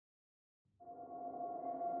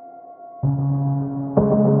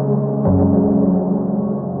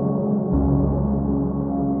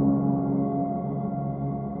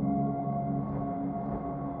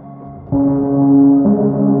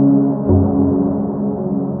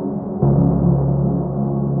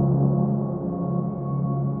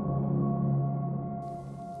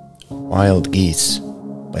Wild Geese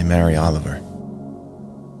by Mary Oliver.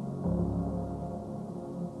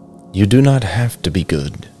 You do not have to be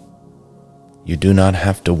good. You do not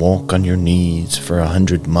have to walk on your knees for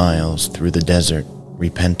 100 miles through the desert,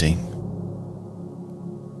 repenting.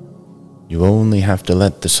 You only have to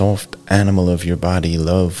let the soft animal of your body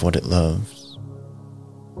love what it loves.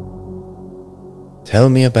 Tell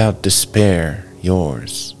me about despair,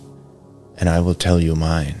 yours, and I will tell you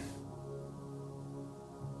mine.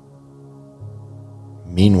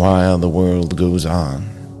 Meanwhile, the world goes on.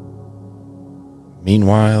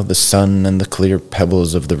 Meanwhile, the sun and the clear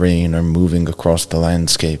pebbles of the rain are moving across the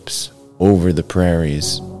landscapes, over the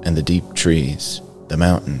prairies and the deep trees, the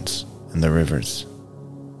mountains and the rivers.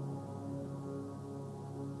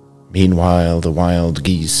 Meanwhile, the wild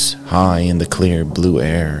geese, high in the clear blue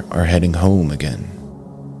air, are heading home again.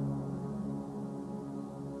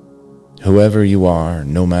 Whoever you are,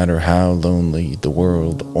 no matter how lonely, the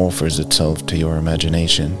world offers itself to your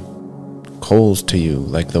imagination, calls to you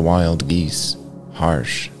like the wild geese,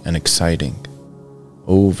 harsh and exciting,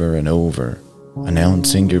 over and over,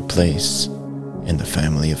 announcing your place in the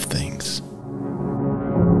family of things.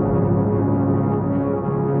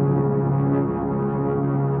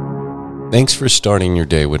 Thanks for starting your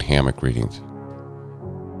day with hammock readings,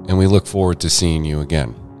 and we look forward to seeing you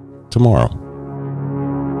again tomorrow.